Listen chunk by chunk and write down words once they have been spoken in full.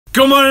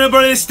Good morning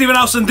everybody, this is Stephen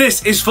House and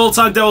this is Full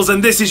Time Devils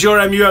and this is your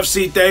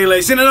MUFC Daily.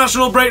 It's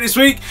international break this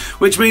week,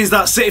 which means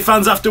that City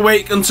fans have to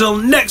wait until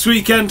next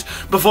weekend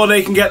before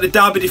they can get the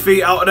derby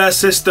defeat out of their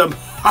system.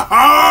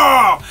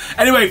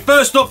 Anyway,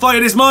 first up for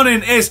you this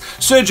morning is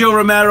Sergio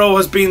Romero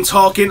has been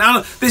talking,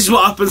 and this is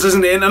what happens,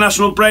 isn't it?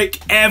 International break,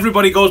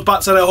 everybody goes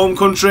back to their home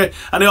country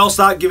and they all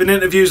start giving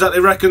interviews that they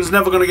reckon's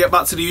never going to get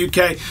back to the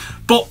UK.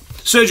 But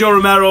Sergio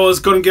Romero has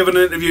gone and given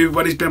an interview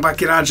when he's been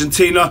back in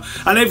Argentina,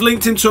 and they've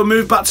linked him to a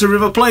move back to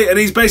River Plate, and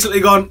he's basically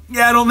gone,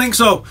 yeah, I don't think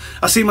so.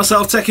 I see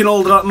myself taking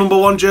hold of that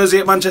 #1 jersey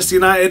at Manchester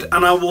United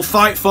and I will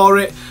fight for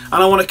it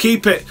and I want to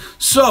keep it.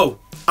 So,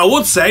 I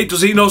would say,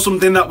 does he know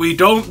something that we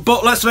don't?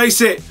 But let's face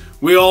it,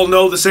 we all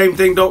know the same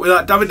thing, don't we?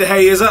 That David De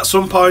Gea is at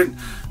some point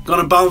going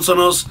to bounce on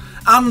us.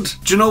 And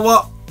do you know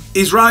what?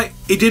 He's right.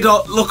 He did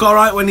look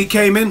alright when he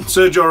came in,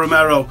 Sergio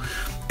Romero.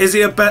 Is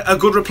he a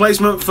good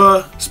replacement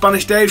for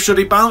Spanish Dave should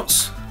he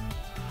bounce?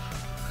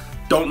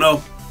 Don't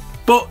know.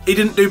 But he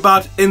didn't do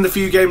bad in the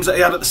few games that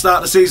he had at the start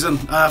of the season,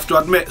 I have to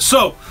admit.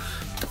 So,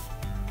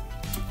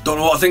 don't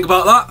know what I think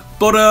about that.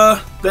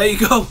 But there you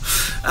go.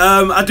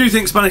 I do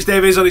think Spanish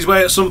Dave is on his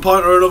way at some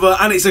point or another,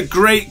 and it's a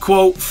great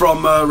quote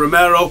from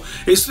Romero.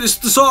 It's the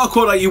sort of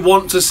quote that you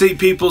want to see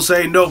people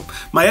saying, no,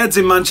 my head's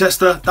in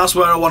Manchester, that's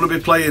where I want to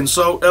be playing.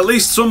 So at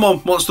least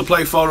someone wants to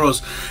play for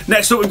us.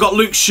 Next up we've got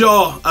Luke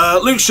Shaw.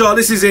 Luke Shaw,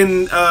 this is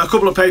in a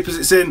couple of papers.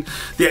 It's in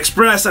The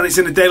Express and it's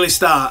in the Daily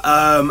Star,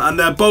 and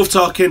they're both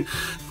talking.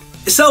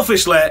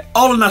 Selfishly,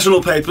 all the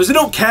national papers, they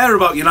don't care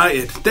about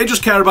United. They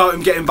just care about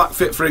him getting back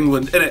fit for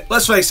England, innit?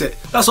 Let's face it,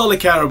 that's all they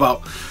care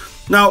about.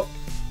 Now,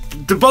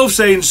 they're both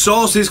saying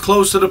sources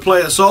close to the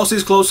player,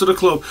 sources close to the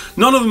club.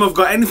 None of them have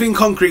got anything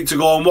concrete to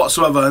go on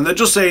whatsoever, and they're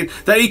just saying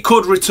that he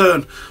could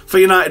return for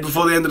United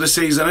before the end of the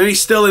season, and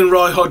he's still in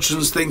Roy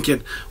Hodgson's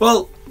thinking.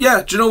 Well,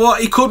 yeah, do you know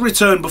what? He could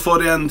return before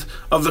the end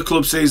of the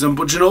club season,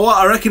 but do you know what?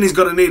 I reckon he's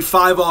going to need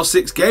 5 or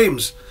 6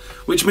 games,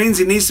 which means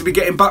he needs to be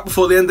getting back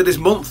before the end of this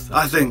month,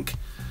 I think.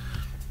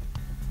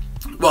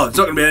 Well, it's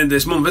not going to be the end of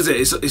this month, is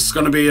it? It's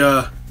going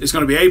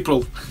to be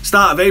April,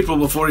 start of April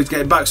before he's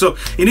getting back. So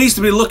he needs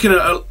to be looking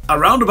at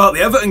around about the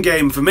Everton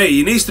game for me.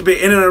 He needs to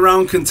be in and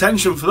around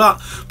contention for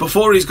that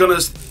before he's going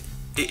to.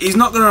 He's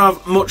not going to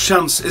have much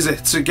chance, is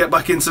it, to get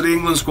back into the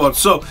England squad?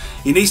 So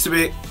he needs to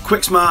be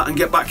quick, smart, and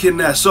get back in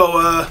there.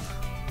 So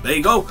there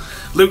you go,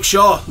 Luke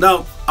Shaw.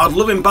 Now I'd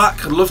love him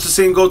back. I'd love to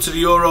see him go to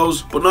the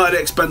Euros, but not at the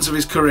expense of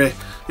his career.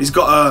 He's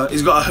got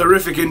a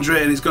horrific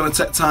injury and it's going to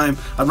take time.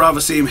 I'd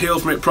rather see him heal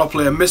from it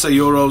properly and miss a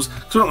Euros,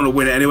 because we're not going to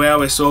win it anyway, are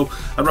we? So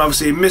I'd rather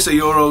see him miss a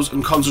Euros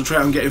and concentrate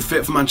on getting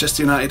fit for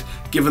Manchester United,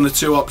 given the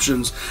 2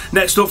 options.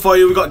 Next up for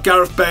you, we've got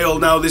Gareth Bale.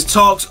 Now, there's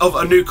talks of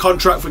a new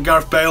contract for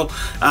Gareth Bale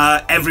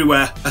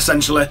everywhere,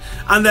 essentially,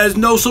 and there's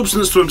no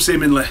substance to him,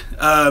 seemingly.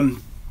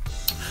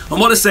 And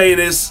what they're saying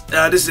is,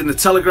 this is in the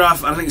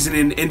Telegraph, and I think it's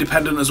in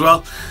Independent as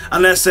well,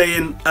 and they're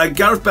saying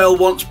Gareth Bale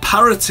wants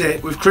parity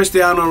with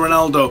Cristiano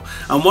Ronaldo,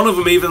 and one of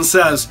them even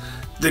says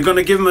they're going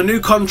to give him a new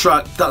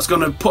contract that's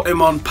going to put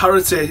him on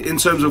parity in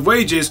terms of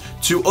wages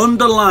to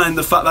underline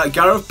the fact that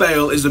Gareth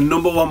Bale is the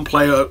 #1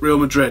 player at Real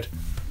Madrid.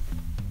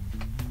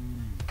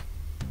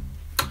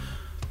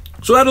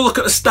 So I had a look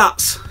at the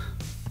stats.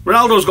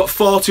 Ronaldo's got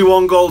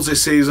 41 goals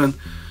this season,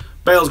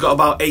 Bale's got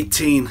about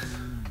 18,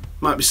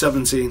 might be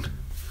 17.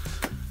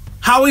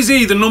 How is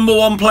he the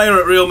 #1 player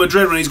at Real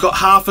Madrid when he's got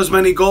half as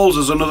many goals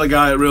as another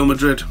guy at Real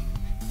Madrid?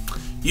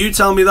 You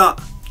tell me that.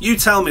 You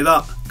tell me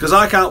that, because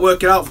I can't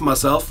work it out for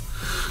myself.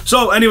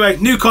 So anyway,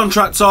 new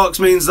contract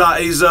talks means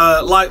that he's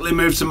likely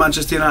moved to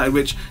Manchester United,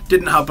 which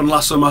didn't happen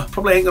last summer.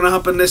 Probably ain't going to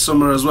happen this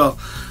summer as well.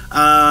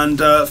 And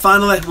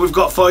finally, we've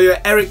got for you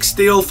Eric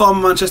Steele,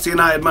 former Manchester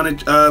United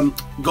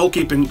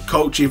goalkeeping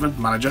coach, even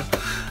manager,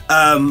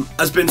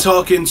 has been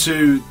talking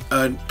to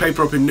a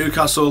paper up in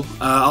Newcastle.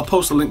 I'll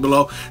post the link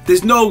below.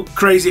 There's no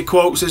crazy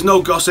quotes, there's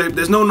no gossip,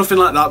 there's no nothing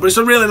like that, but it's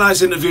a really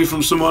nice interview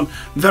from someone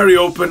very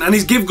open, and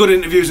he's give good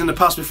interviews in the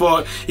past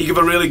before. He gave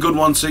a really good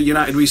one to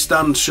United We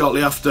Stand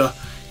shortly after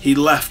he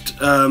left.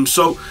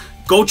 So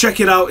go check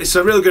it out. It's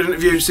a really good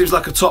interview. Seems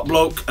like a top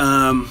bloke.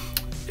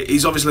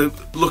 He's obviously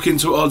looking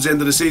towards the end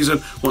of the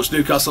season, wants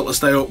Newcastle to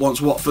stay up, wants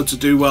Watford to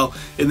do well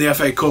in the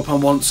FA Cup,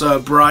 and wants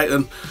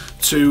Brighton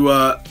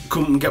to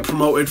come and get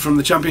promoted from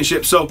the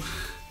Championship. So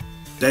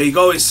there you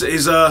go. It's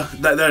his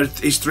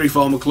 3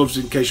 former clubs,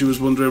 in case you was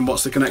wondering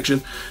what's the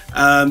connection.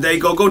 There you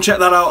go. Go check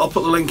that out. I'll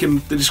put the link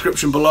in the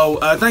description below.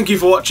 Thank you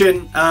for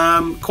watching.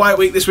 Quiet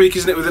week this week,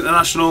 isn't it, with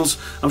internationals?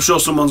 I'm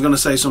sure someone's going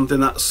to say something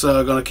that's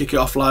going to kick it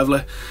off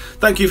lively.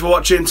 Thank you for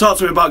watching. Talk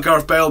to me about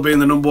Gareth Bale being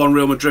the #1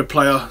 Real Madrid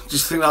player. Do you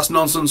think that's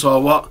nonsense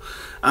or what?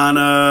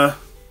 And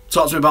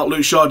talk to me about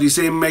Luke Shaw. Do you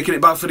see him making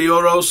it back for the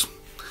Euros?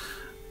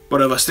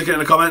 Whatever. Stick it in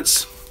the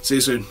comments. See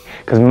you soon.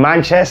 Because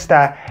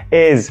Manchester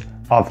is,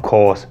 of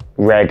course,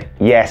 red.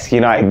 Yes,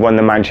 United won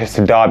the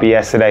Manchester derby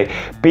yesterday,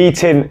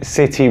 beating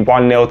City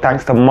 1-0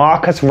 thanks to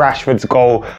Marcus Rashford's goal